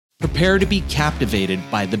Prepare to be captivated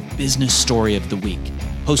by the business story of the week,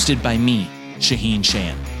 hosted by me, Shaahin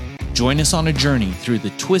Cheyene. Join us on a journey through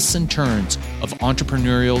the twists and turns of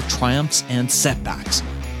entrepreneurial triumphs and setbacks.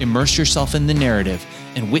 Immerse yourself in the narrative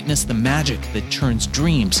and witness the magic that turns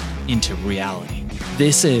dreams into reality.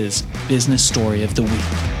 This is Business Story of the Week.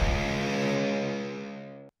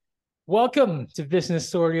 Welcome to Business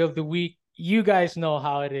Story of the Week. You guys know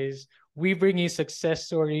how it is. We bring you success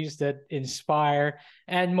stories that inspire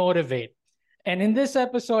and motivate. And in this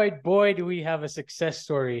episode, boy, do we have a success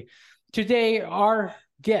story. Today, our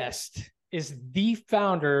guest is the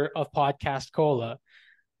founder of Podcast Cola,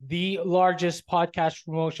 the largest podcast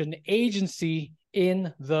promotion agency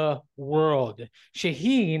in the world.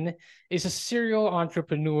 Shaahin is a serial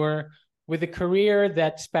entrepreneur with a career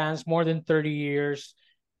that spans more than 30 years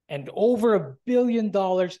and over $1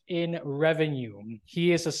 billion in revenue.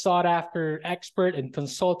 He is a sought-after expert and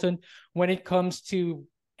consultant when it comes to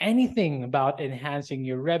anything about enhancing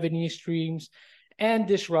your revenue streams and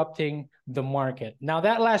disrupting the market. Now,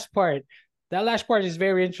 that last part is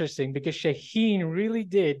very interesting because Shaahin really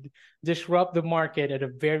did disrupt the market at a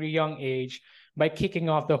very young age by kicking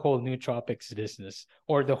off the whole nootropics business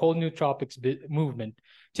or the whole nootropics movement.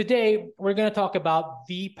 Today, we're going to talk about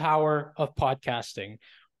the power of podcasting,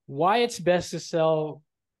 why it's best to sell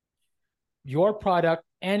your product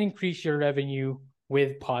and increase your revenue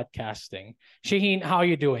with podcasting. Shaahin, how are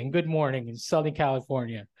you doing? Good morning in Southern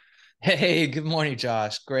California. Hey, good morning,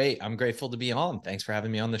 Josh. Great. I'm grateful to be on. Thanks for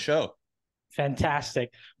having me on the show.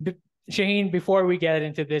 Fantastic. Shaahin, before we get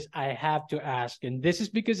into this, I have to ask, and this is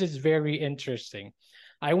because it's very interesting.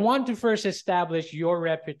 I want to first establish your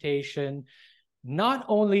reputation, not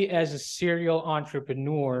only as a serial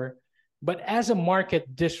entrepreneur, but as a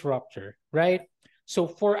market disruptor, right? So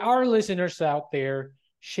for our listeners out there,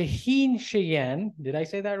 Shaahin Cheyene, did I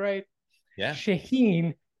say that right? Yeah.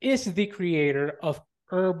 Shaahin is the creator of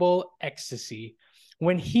herbal ecstasy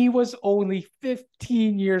when he was only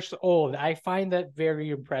 15 years old. I find that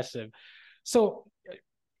very impressive. So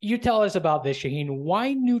you tell us about this, Shaahin.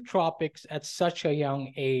 Why nootropics at such a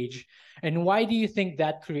young age? And why do you think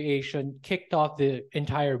that creation kicked off the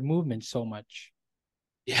entire movement so much?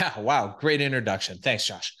 Yeah, wow. Great introduction. Thanks,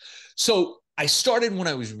 Josh. So I started when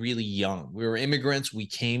I was really young. We were immigrants. We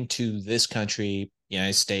came to this country,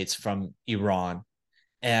 United States, from Iran.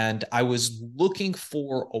 And I was looking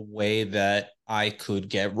for a way that I could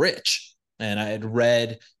get rich. And I had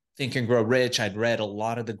read Think and Grow Rich. I'd read a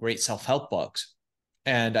lot of the great self-help books.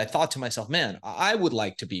 And I thought to myself, man, I would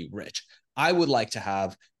like to be rich. I would like to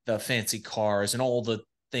have the fancy cars and all the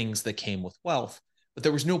things that came with wealth. But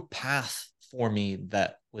there was no path for me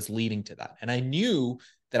that was leading to that. And I knew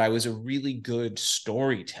that I was a really good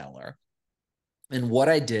storyteller. And what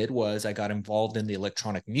I did was I got involved in the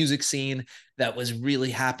electronic music scene that was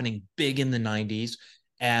really happening big in the 90s.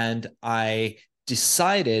 And I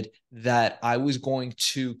decided that I was going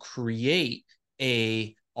to create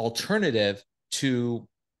a alternative to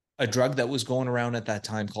a drug that was going around at that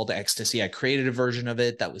time called ecstasy. I created a version of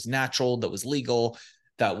it that was natural, that was legal,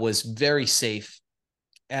 that was very safe.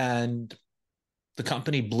 And the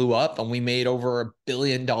company blew up and we made over $1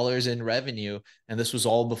 billion in revenue. And this was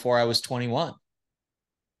all before I was 21.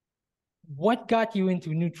 What got you into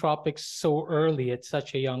nootropics so early at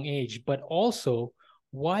such a young age? But also,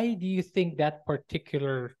 why do you think that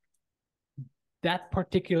particular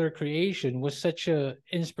creation was such an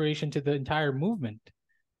inspiration to the entire movement?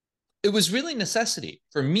 It was really necessity.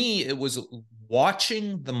 For me, it was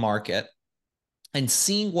watching the market and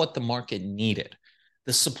seeing what the market needed.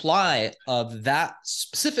 The supply of that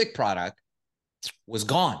specific product was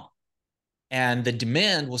gone and the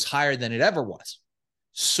demand was higher than it ever was.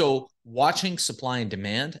 So watching supply and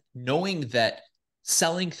demand, knowing that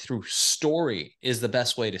selling through story is the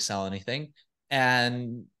best way to sell anything.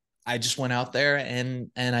 And I just went out there and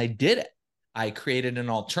I did it. I created an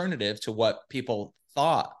alternative to what people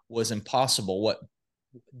thought was impossible, what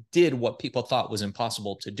people thought was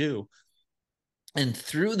impossible to do. And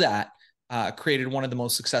through that, created one of the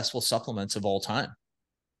most successful supplements of all time.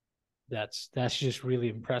 That's just really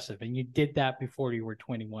impressive. And you did that before you were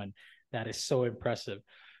 21. That is so impressive.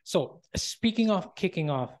 So speaking of kicking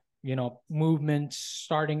off, movements,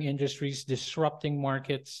 starting industries, disrupting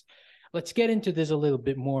markets, let's get into this a little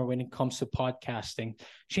bit more when it comes to podcasting.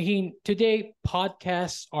 Shaahin, today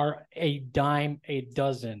podcasts are a dime a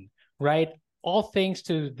dozen, right? All thanks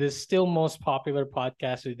to the still most popular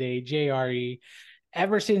podcast today, JRE.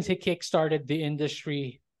 Ever since he kickstarted the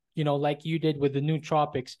industry, like you did with the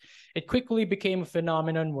nootropics, it quickly became a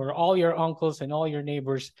phenomenon where all your uncles and all your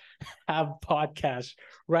neighbors have podcasts,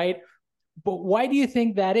 right? But why do you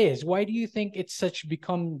think that is? Why do you think it's such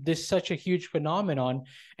a huge phenomenon?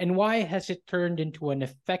 And why has it turned into an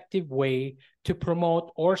effective way to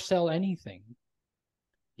promote or sell anything?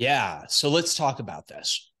 Yeah. So let's talk about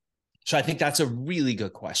this. So I think that's a really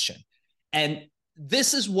good question. And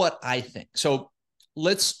this is what I think. So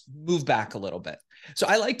let's move back a little bit. So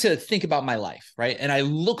I like to think about my life, right? And I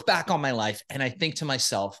look back on my life and I think to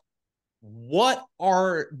myself, what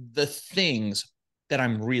are the things that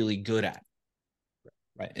I'm really good at?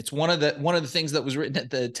 Right. It's one of the things that was written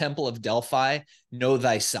at the Temple of Delphi, know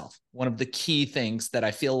thyself. One of the key things that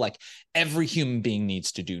I feel like every human being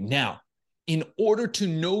needs to do. Now, in order to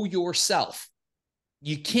know yourself,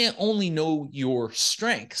 you can't only know your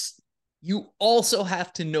strengths, you also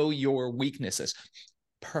have to know your weaknesses.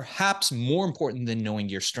 Perhaps more important than knowing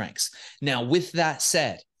your strengths. Now, with that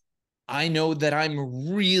said, I know that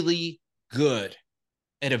I'm really good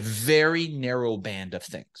at a very narrow band of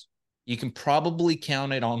things. You can probably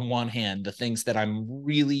count it on one hand, the things that I'm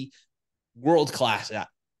really world class at.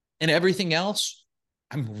 And everything else,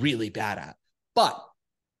 I'm really bad at. But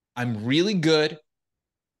I'm really good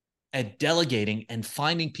at delegating and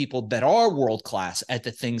finding people that are world class at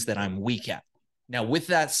the things that I'm weak at. Now, with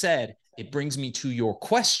that said, it brings me to your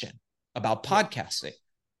question about podcasting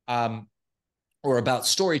or about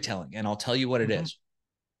storytelling. And I'll tell you what it is.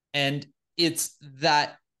 And it's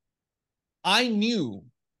that I knew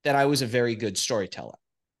that I was a very good storyteller.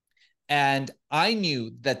 And I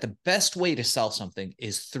knew that the best way to sell something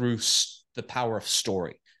is through the power of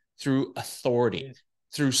story, through authority,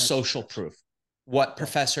 through social proof, what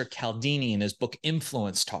Professor Cialdini in his book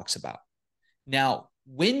Influence talks about. Now,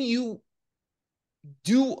 when you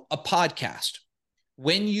do a podcast,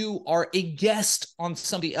 when you are a guest on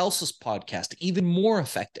somebody else's podcast, even more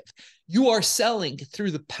effective, you are selling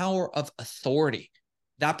through the power of authority.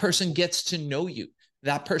 That person gets to know you.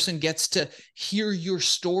 That person gets to hear your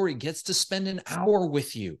story, gets to spend an hour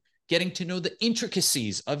with you, getting to know the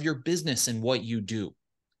intricacies of your business and what you do.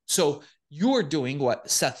 So you're doing what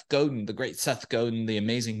Seth Godin, the great Seth Godin, the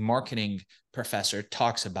amazing marketing professor,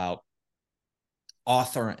 talks about,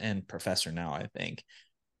 author and professor now, I think,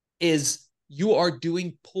 is you are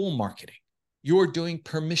doing pull marketing. You're doing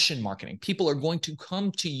permission marketing. People are going to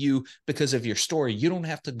come to you because of your story. You don't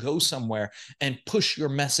have to go somewhere and push your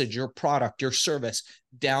message, your product, your service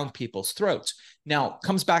down people's throats. Now,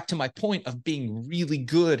 comes back to my point of being really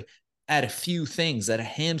good at a few things, at a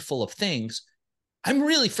handful of things. I'm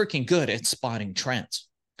really freaking good at spotting trends.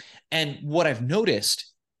 And what I've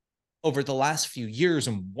noticed over the last few years,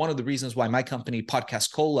 and one of the reasons why my company,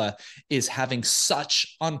 Podcast Cola, is having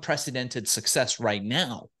such unprecedented success right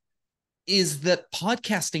now, is that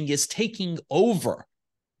podcasting is taking over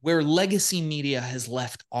where legacy media has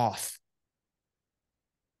left off.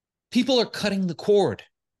 People are cutting the cord.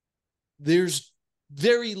 There's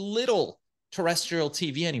very little terrestrial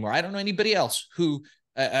TV anymore. I don't know anybody else who,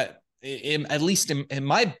 at least in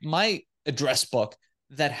my address book,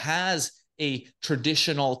 that has a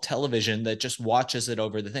traditional television that just watches it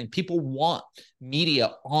over the thing. People want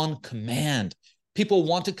media on command. People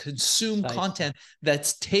want to consume content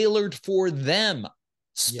that's tailored for them,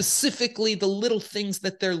 specifically the little things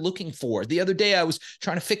that they're looking for. The other day, I was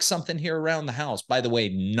trying to fix something here around the house. By the way,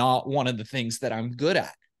 not one of the things that I'm good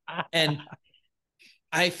at. And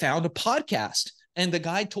I found a podcast, and the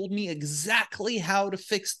guy told me exactly how to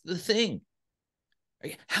fix the thing.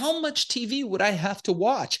 How much TV would I have to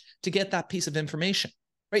watch to get that piece of information?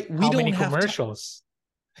 Right? We How don't many have commercials?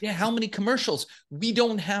 Yeah, how many commercials? We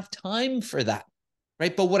don't have time for that.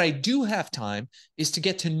 Right? But what I do have time is to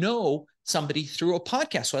get to know somebody through a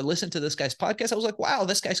podcast. So I listened to this guy's podcast. I was like, wow,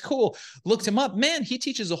 this guy's cool. Looked him up. Man, he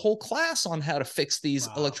teaches a whole class on how to fix these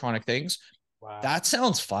electronic things. Wow. That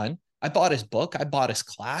sounds fun. I bought his book. I bought his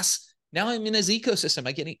class. Now I'm in his ecosystem.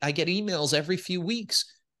 I get emails every few weeks.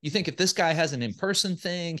 You think if this guy has an in-person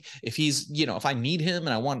thing, if he's, if I need him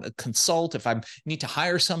and I want to consult, if I need to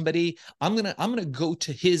hire somebody, I'm gonna go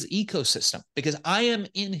to his ecosystem because I am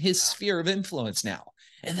in his sphere of influence now.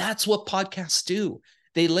 And that's what podcasts do.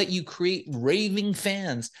 They let you create raving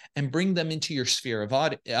fans and bring them into your sphere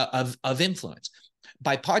of influence.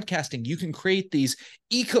 By podcasting, you can create these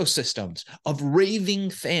ecosystems of raving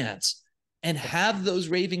fans and have those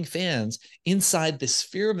raving fans inside the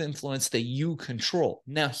sphere of influence that you control.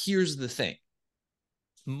 Now, here's the thing.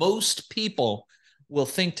 Most people will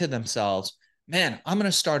think to themselves, man, I'm going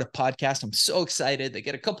to start a podcast. I'm so excited. They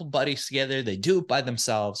get a couple buddies together. They do it by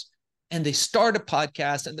themselves. And they start a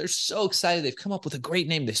podcast and they're so excited. They've come up with a great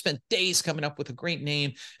name. They spent days coming up with a great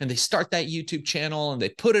name. And they start that YouTube channel and they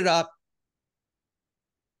put it up.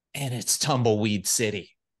 And it's Tumbleweed City.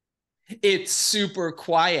 It's super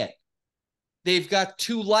quiet. They've got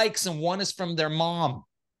 2 likes and 1 is from their mom.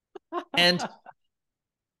 And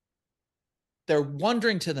they're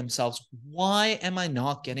wondering to themselves, why am I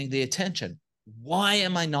not getting the attention? Why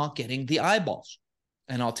am I not getting the eyeballs?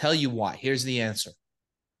 And I'll tell you why. Here's the answer.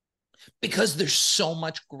 Because there's so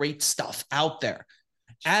much great stuff out there.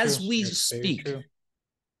 As we speak,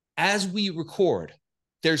 as we record,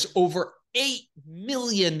 there's over 8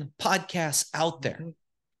 million podcasts out there.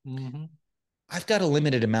 Mm-hmm. I've got a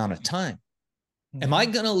limited amount of time. Mm-hmm. Am I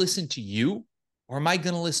going to listen to you, or am I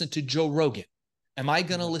going to listen to Joe Rogan? Am I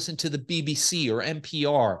going to listen to the BBC or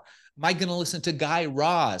NPR? Am I going to listen to Guy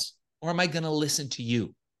Raz, or am I going to listen to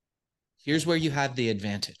you? Here's where you have the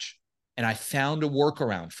advantage. And I found a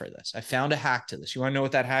workaround for this. I found a hack to this. You want to know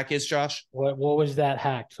what that hack is, Josh? What was that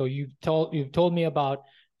hack? So you've told me about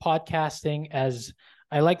podcasting as,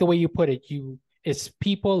 I like the way you put it. It's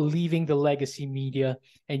people leaving the legacy media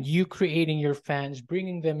and you creating your fans,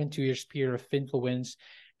 bringing them into your sphere of influence.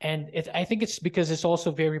 And I think it's because it's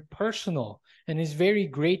also very personal, and it's very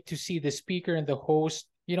great to see the speaker and the host.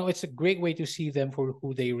 It's a great way to see them for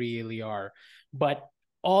who they really are. But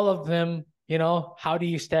all of them, how do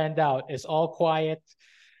you stand out? It's all quiet.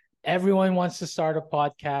 Everyone wants to start a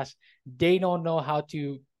podcast. They don't know how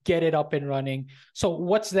to get it up and running. So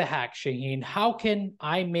what's the hack, Shaahin? How can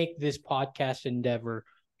I make this podcast endeavor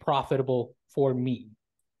profitable for me?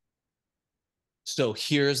 So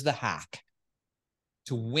here's the hack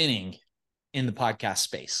to winning in the podcast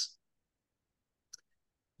space.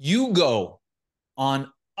 You go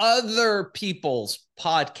on other people's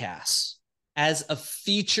podcasts as a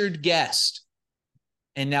featured guest.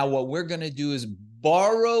 And now what we're going to do is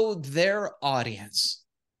borrow their audience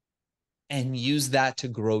and use that to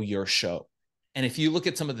grow your show. And if you look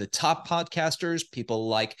at some of the top podcasters, people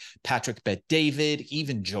like Patrick Bet-David,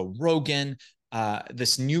 even Joe Rogan,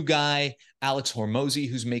 this new guy, Alex Hormozi,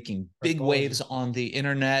 who's making big waves on the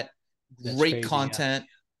internet, great content.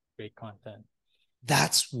 Yeah. Great content.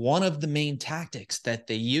 That's one of the main tactics that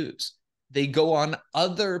they use. They go on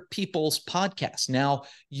other people's podcasts. Now,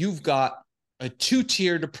 you've got a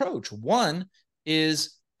 2-tiered approach. One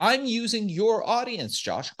is, I'm using your audience,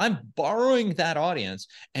 Josh. I'm borrowing that audience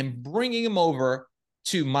and bringing them over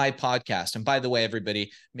to my podcast. And by the way,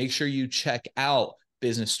 everybody, make sure you check out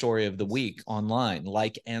Business Story of the Week online,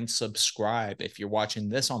 like and subscribe if you're watching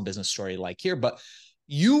this on Business Story, like here. But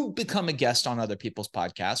you become a guest on other people's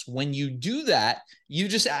podcasts. When you do that, you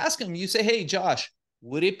just ask them, you say, hey, Josh,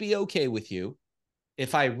 would it be okay with you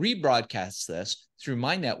if I rebroadcast this through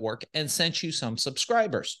my network and sent you some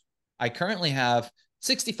subscribers? I currently have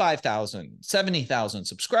 65,000, 70,000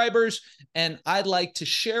 subscribers, and I'd like to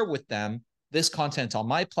share with them this content on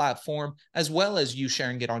my platform, as well as you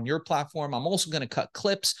sharing it on your platform. I'm also going to cut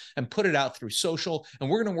clips and put it out through social, and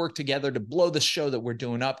we're going to work together to blow the show that we're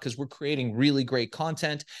doing up, because we're creating really great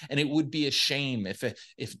content, and it would be a shame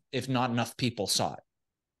if not enough people saw it.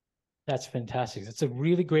 That's fantastic. That's a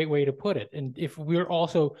really great way to put it. And if we're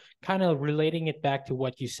also kind of relating it back to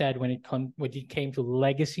what you said when it came to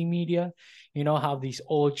legacy media, how these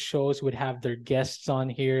old shows would have their guests on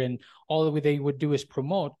here and all they would do is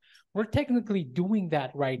promote. We're technically doing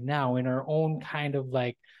that right now in our own kind of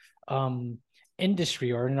like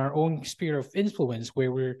industry, or in our own sphere of influence,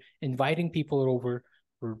 where we're inviting people over,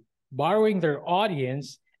 we're borrowing their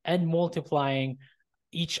audience and multiplying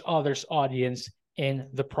each other's audience in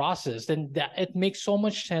the process. And that it makes so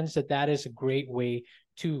much sense that is a great way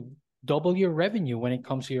to double your revenue when it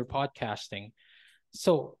comes to your podcasting.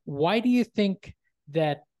 So why do you think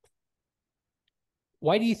that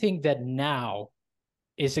now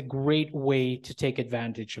is a great way to take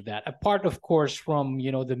advantage of that? Apart, of course, from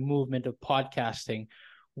the movement of podcasting,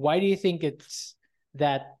 why do you think it's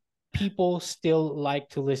that people still like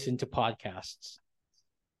to listen to podcasts?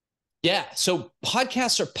 Yeah, so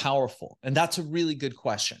podcasts are powerful, and that's a really good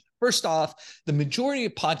question. First off, the majority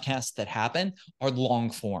of podcasts that happen are long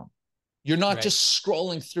form. You're not just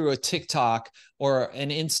scrolling through a TikTok or an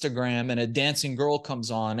Instagram and a dancing girl comes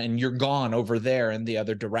on and you're gone over there in the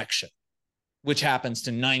other direction, which happens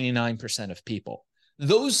to 99% of people.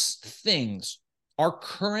 Those things, our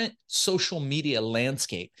current social media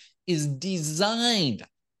landscape is designed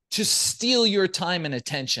to steal your time and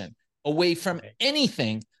attention away from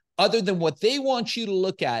anything other than what they want you to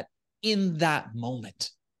look at in that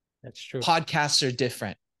moment. That's true. Podcasts are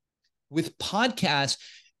different. With podcasts,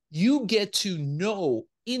 you get to know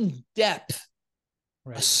in depth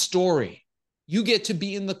a story. You get to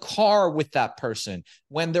be in the car with that person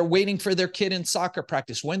when they're waiting for their kid in soccer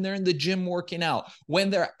practice, when they're in the gym working out, when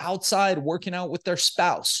they're outside working out with their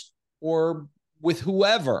spouse or with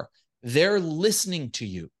whoever. They're listening to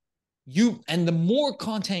you. And the more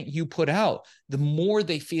content you put out, the more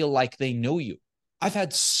they feel like they know you. I've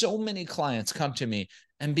had so many clients come to me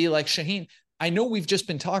and be like, Shaahin, I know we've just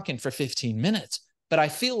been talking for 15 minutes, but I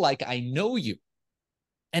feel like I know you.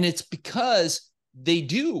 And it's because they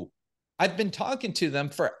do. I've been talking to them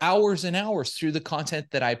for hours and hours through the content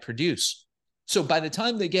that I produce. So by the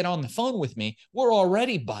time they get on the phone with me, we're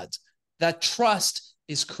already buds. That trust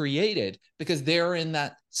is created because they're in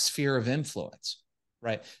that sphere of influence,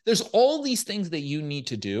 right? There's all these things that you need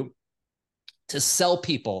to do to sell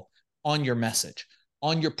people on your message,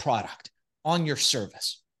 on your product, on your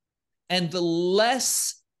service. And the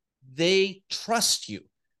less they trust you,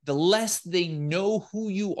 the less they know who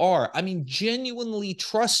you are, I mean, genuinely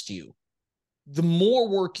trust you, the more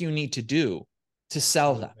work you need to do to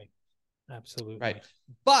sell them. Absolutely. Right.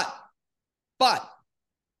 But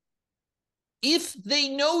if they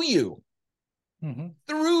know you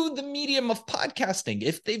through the medium of podcasting,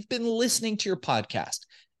 if they've been listening to your podcast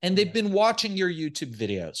and they've been watching your YouTube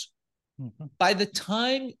videos, by the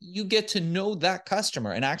time you get to know that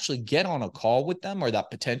customer and actually get on a call with them or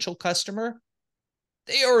that potential customer,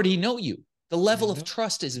 they already know you. The level of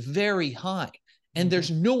trust is very high. And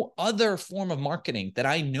there's no other form of marketing that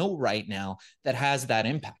I know right now that has that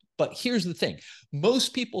impact. But here's the thing.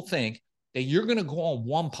 Most people think that you're going to go on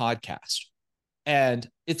one podcast and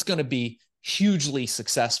it's going to be hugely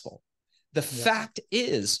successful. The fact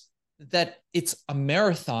is that it's a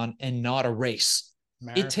marathon and not a race.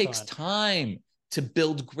 It takes time to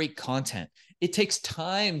build great content. It takes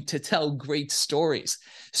time to tell great stories.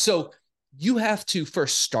 So you have to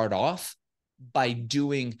first start off by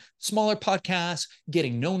doing smaller podcasts,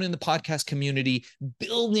 getting known in the podcast community,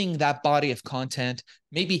 building that body of content,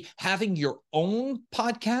 maybe having your own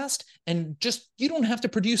podcast, and just, you don't have to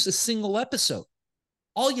produce a single episode.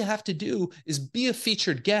 All you have to do is be a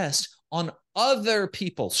featured guest on other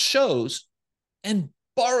people's shows and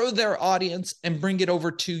borrow their audience and bring it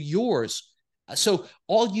over to yours. So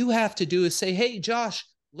all you have to do is say, hey, Josh,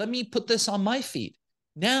 let me put this on my feed.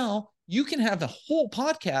 Now you can have a whole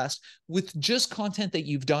podcast with just content that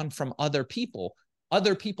you've done from other people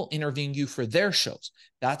interviewing you for their shows.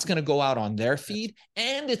 That's going to go out on their feed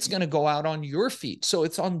and it's going to go out on your feed. So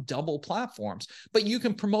it's on double platforms, but you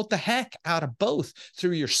can promote the heck out of both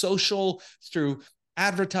through your social, through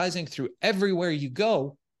advertising, through everywhere you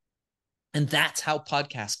go. And that's how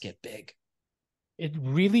podcasts get big. It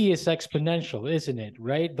really is exponential, isn't it?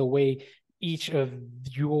 Right? The way each of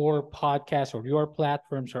your podcasts or your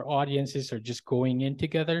platforms or audiences are just going in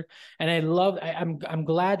together. And I'm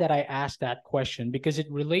glad that I asked that question because it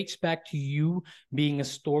relates back to you being a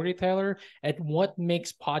storyteller and what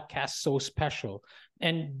makes podcasts so special.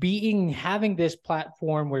 And having this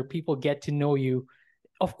platform where people get to know you,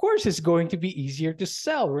 of course, it's going to be easier to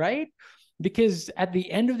sell, right? Because at the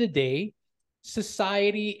end of the day,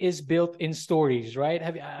 society is built in stories, right?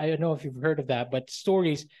 I don't know if you've heard of that, but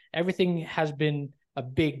stories, everything has been a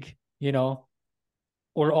big,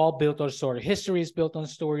 we're all built on story. History is built on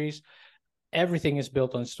stories. Everything is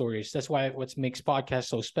built on stories. That's why what makes podcasts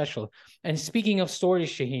so special. And speaking of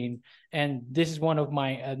stories, Shaahin, and this is one of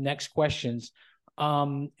my next questions.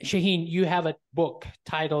 Shaahin, you have a book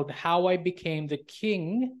titled How I Became the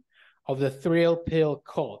King of the Thrill Pill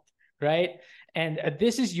Cult, right? And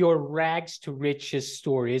this is your rags to riches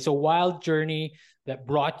story. It's a wild journey that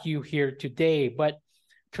brought you here today. But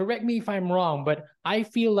correct me if I'm wrong, but I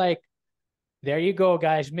feel like, there you go,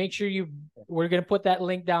 guys. Make sure we're going to put that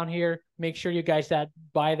link down here. Make sure you guys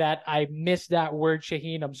buy that. I missed that word,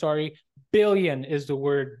 Shaahin. I'm sorry. Billion is the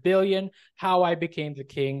word. Billion, How I Became the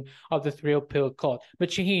King of the Thrill Pill Cult. But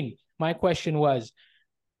Shaahin, my question was,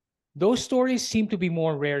 those stories seem to be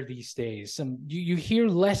more rare these days. You hear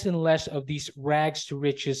less and less of these rags to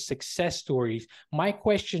riches success stories. My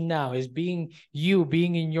question now is, being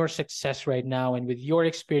in your success right now and with your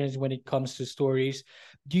experience when it comes to stories,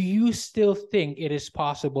 do you still think it is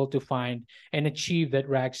possible to find and achieve that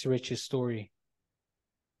rags to riches story?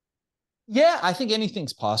 Yeah, I think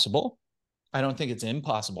anything's possible. I don't think it's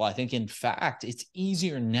impossible. I think, in fact, it's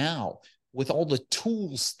easier now with all the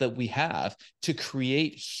tools that we have to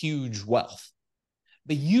create huge wealth.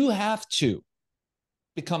 But you have to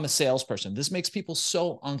become a salesperson. This makes people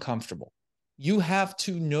so uncomfortable. You have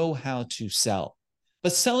to know how to sell.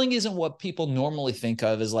 But selling isn't what people normally think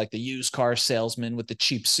of as like the used car salesman with the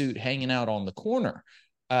cheap suit hanging out on the corner,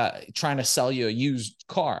 trying to sell you a used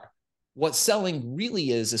car. What selling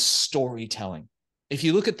really is storytelling. If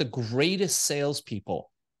you look at the greatest salespeople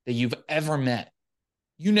that you've ever met,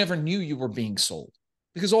 you never knew you were being sold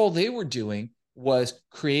because all they were doing was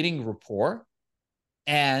creating rapport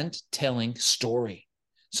and telling story.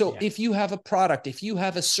 So if you have a product, if you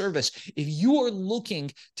have a service, if you are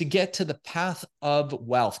looking to get to the path of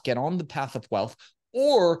wealth, get on the path of wealth,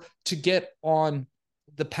 or to get on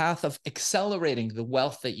the path of accelerating the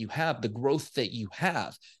wealth that you have, the growth that you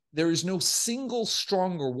have, there is no single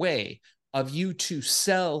stronger way of you to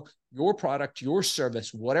sell your product, your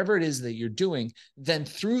service, whatever it is that you're doing, than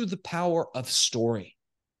through the power of story,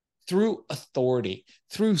 through authority,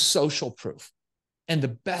 through social proof. And the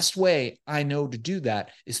best way I know to do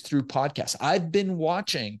that is through podcasts. I've been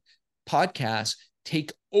watching podcasts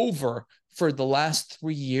take over for the last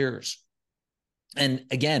 3 years. And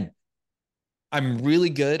again, I'm really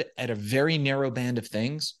good at a very narrow band of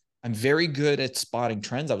things. I'm very good at spotting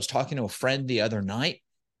trends. I was talking to a friend the other night,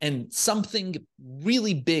 and something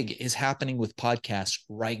really big is happening with podcasts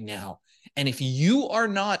right now. And if you are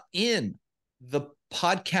not in the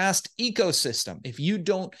podcast ecosystem, if you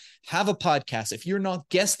don't have a podcast, if you're not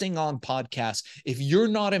guesting on podcasts, if you're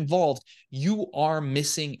not involved, you are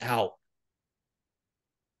missing out.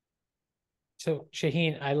 So,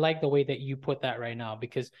 Shaahin, I like the way that you put that right now,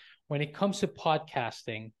 because when it comes to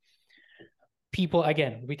podcasting, people,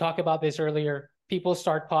 again, we talked about this earlier, people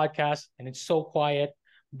start podcasts and it's so quiet,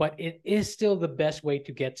 but it is still the best way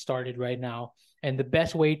to get started right now, and the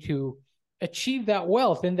best way to achieve that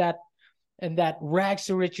wealth and that rags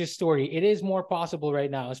to riches story. It is more possible right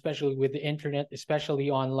now, especially with the internet, especially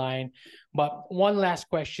online. But one last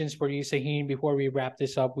question for you, Shaahin, before we wrap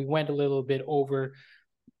this up. We went a little bit over.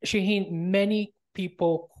 Shaahin, many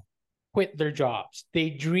people quit their jobs. They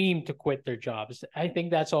dream to quit their jobs. I think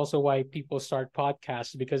that's also why people start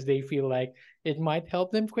podcasts, because they feel like it might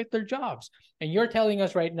help them quit their jobs. And you're telling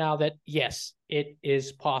us right now that, yes, it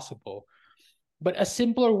is possible. But a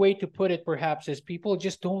simpler way to put it, perhaps, is people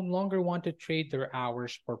just don't longer want to trade their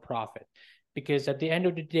hours for profit, because at the end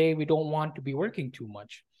of the day, we don't want to be working too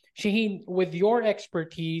much. Shaahin, with your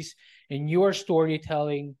expertise and your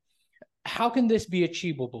storytelling, how can this be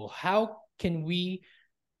achievable? How can we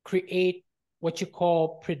create what you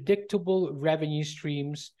call predictable revenue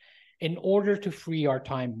streams in order to free our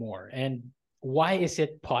time more? And why is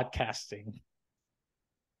it podcasting?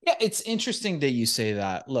 Yeah, it's interesting that you say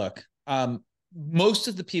that. Look, most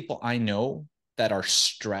of the people I know that are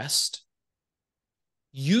stressed,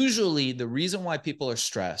 usually the reason why people are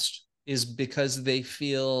stressed is because they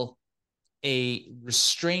feel a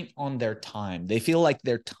restraint on their time. They feel like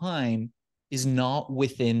their time is not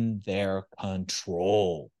within their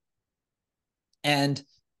control. And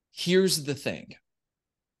here's the thing.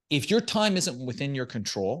 If your time isn't within your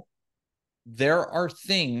control, there are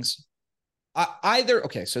things either,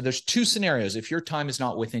 okay, so there's two scenarios if your time is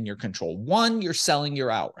not within your control. One, you're selling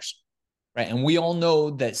your hours, right? And we all know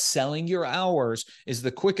that selling your hours is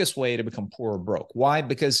the quickest way to become poor or broke. Why?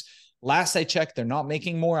 Because last I checked, they're not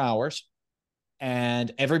making more hours,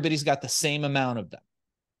 and everybody's got the same amount of them.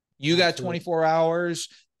 You got 24 hours,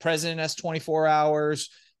 president has 24 hours,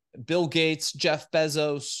 Bill Gates, Jeff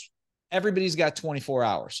Bezos, everybody's got 24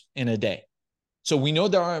 hours in a day. So we know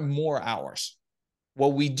there are more hours.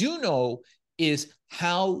 What we do know is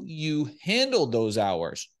how you handle those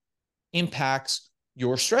hours impacts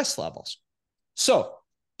your stress levels. So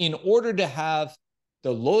in order to have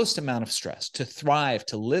the lowest amount of stress, to thrive,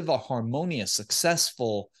 to live a harmonious,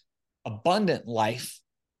 successful, abundant life,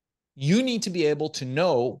 you need to be able to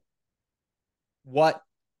know what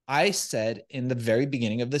I said in the very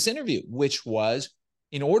beginning of this interview, which was,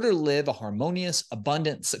 in order to live a harmonious,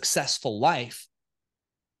 abundant, successful life,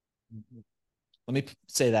 let me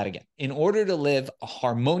say that again. In order to live a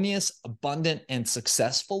harmonious, abundant, and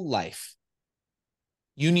successful life,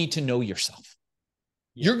 you need to know yourself.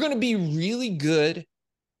 Yeah. You're going to be really good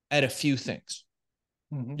at a few things.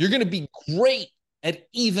 Mm-hmm. You're going to be great at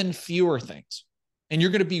even fewer things. And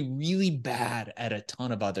you're going to be really bad at a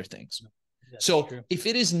ton of other things. That's so true. If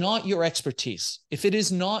it is not your expertise, if it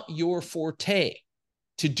is not your forte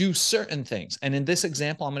to do certain things, and in this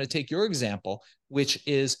example, I'm going to take your example, which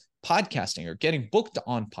is podcasting or getting booked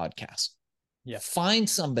on podcasts. Yeah. Find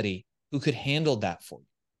somebody who could handle that for you.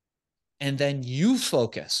 And then you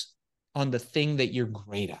focus on the thing that you're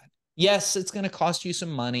great at. Yes, it's going to cost you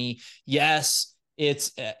some money. Yes,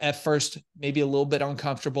 it's at first maybe a little bit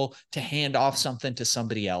uncomfortable to hand off something to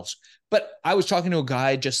somebody else. But I was talking to a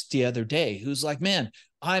guy just the other day who's like, man,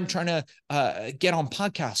 I'm trying to get on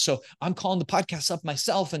podcasts. So I'm calling the podcast up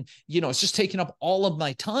myself. And, it's just taking up all of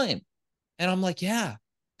my time. And I'm like, yeah,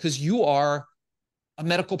 because you are a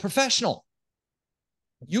medical professional.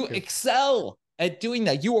 You excel at doing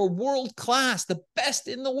that. You are world class, the best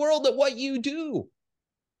in the world at what you do.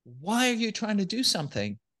 Why are you trying to do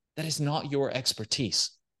something that is not your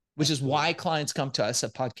expertise? Which is why clients come to us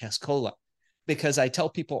at Podcast Cola. because I tell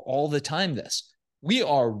people all the time this. We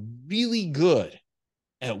are really good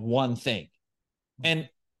at one thing and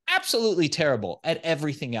absolutely terrible at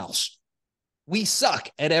everything else. We suck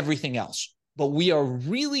at everything else, but we are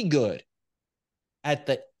really good at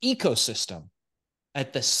the ecosystem,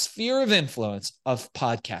 at the sphere of influence of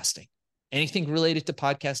podcasting. Anything related to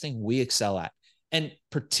podcasting, we excel at. And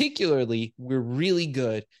particularly, we're really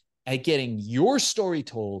good at getting your story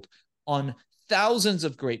told on thousands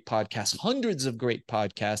of great podcasts, hundreds of great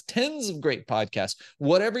podcasts, tens of great podcasts,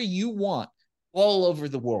 whatever you want, all over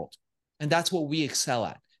the world. And that's what we excel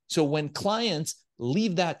at. So when clients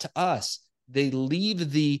leave that to us, they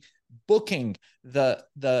leave the booking,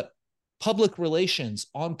 the public relations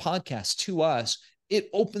on podcasts to us, it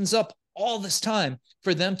opens up all this time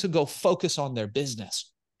for them to go focus on their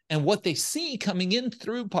business. And what they see coming in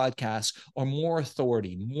through podcasts are more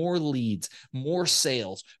authority, more leads, more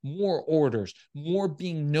sales, more orders, more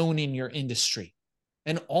being known in your industry.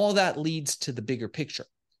 And all that leads to the bigger picture.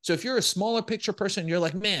 So if you're a smaller picture person, you're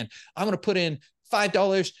like, man, I'm going to put in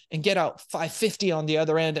 $5 and get out $5.50 on the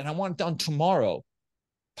other end, and I want it done tomorrow.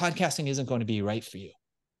 Podcasting isn't going to be right for you.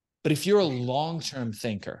 But if you're a long-term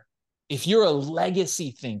thinker, if you're a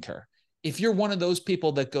legacy thinker, if you're one of those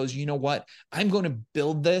people that goes, you know what, I'm going to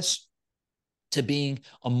build this to being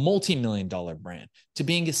a multi-million-dollar brand, to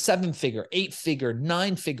being a 7-figure, 8-figure,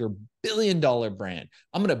 9-figure, billion-dollar brand.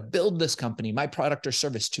 I'm going to build this company, my product or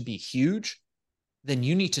service, to be huge. Then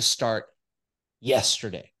you need to start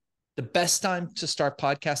yesterday. The best time to start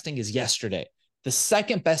podcasting is yesterday. The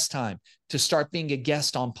second best time to start being a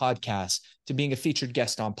guest on podcasts, to being a featured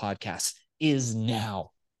guest on podcasts, is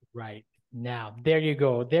now. Right now. There you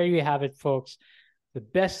go. There you have it, folks. The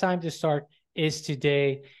best time to start is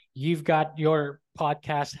today. You've got your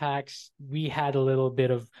podcast hacks. We had a little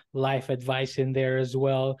bit of life advice in there as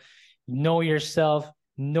well. Know yourself,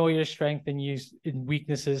 know your strengths and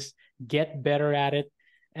weaknesses, get better at it,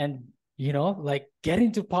 and get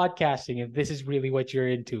into podcasting if this is really what you're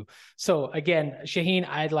into. So again, Shaahin,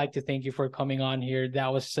 I'd like to thank you for coming on here.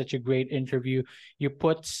 That was such a great interview. You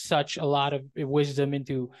put such a lot of wisdom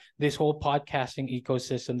into this whole podcasting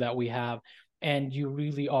ecosystem that we have, and you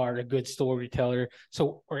really are a good storyteller.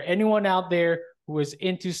 So for anyone out there who is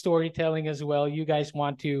into storytelling as well, you guys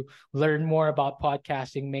want to learn more about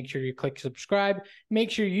podcasting, make sure you click subscribe.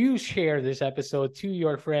 Make sure you share this episode to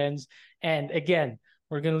your friends. And again,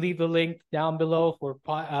 we're going to leave the link down below for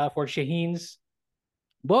Shaahin's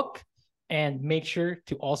book, and make sure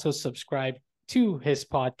to also subscribe to his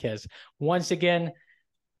podcast. Once again,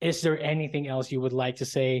 is there anything else you would like to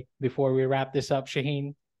say before we wrap this up,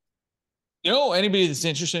 Shaahin? Anybody that's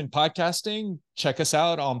interested in podcasting, check us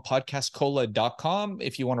out on podcastcola.com.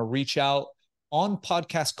 If you want to reach out on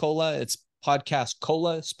Podcast Cola, it's Podcast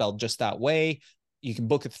Cola spelled just that way. You can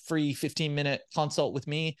book a free 15-minute consult with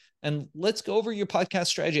me, and let's go over your podcast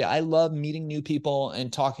strategy. I love meeting new people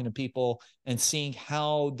and talking to people and seeing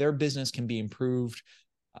how their business can be improved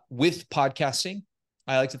with podcasting.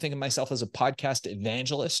 I like to think of myself as a podcast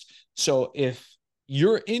evangelist. So if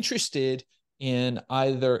you're interested in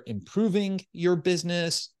either improving your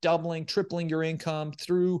business, doubling, tripling your income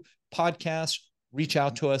through podcasts, reach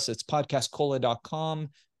out to us. It's podcastcola.com.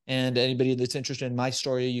 And anybody that's interested in my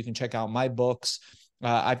story, you can check out my books.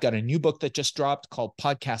 I've got a new book that just dropped called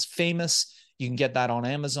Podcast Famous. You can get that on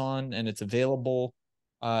Amazon, and it's available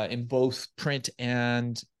in both print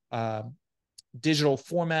and digital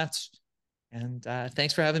formats. And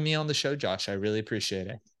thanks for having me on the show, Josh. I really appreciate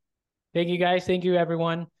it. Thank you, guys. Thank you,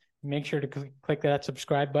 everyone. Make sure to click that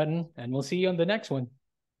subscribe button, and we'll see you on the next one.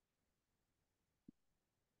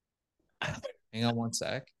 Hang on one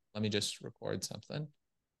sec. Let me just record something.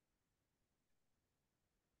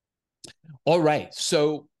 All right.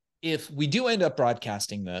 So if we do end up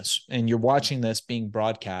broadcasting this and you're watching this being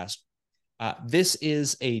broadcast, this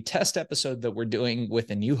is a test episode that we're doing with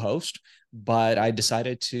a new host, but I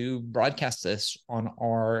decided to broadcast this on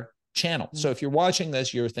our channel. So if you're watching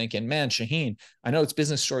this, you're thinking, man, Shaahin, I know it's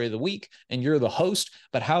Business Story of the Week and you're the host,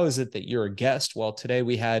 but how is it that you're a guest? Well, today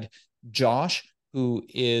we had Josh, who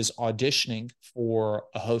is auditioning for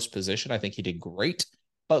a host position. I think he did great,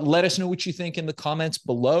 but let us know what you think in the comments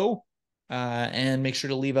below. And make sure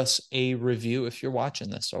to leave us a review if you're watching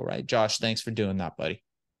this. All right, Josh, thanks for doing that, buddy.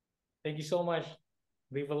 Thank you so much.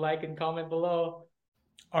 Leave a like and comment below.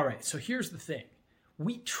 All right, so here's the thing.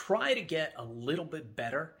 We try to get a little bit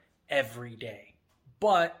better every day,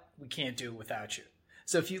 but we can't do it without you.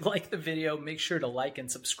 So if you like the video, make sure to like and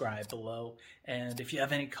subscribe below. And if you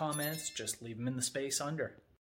have any comments, just leave them in the space under.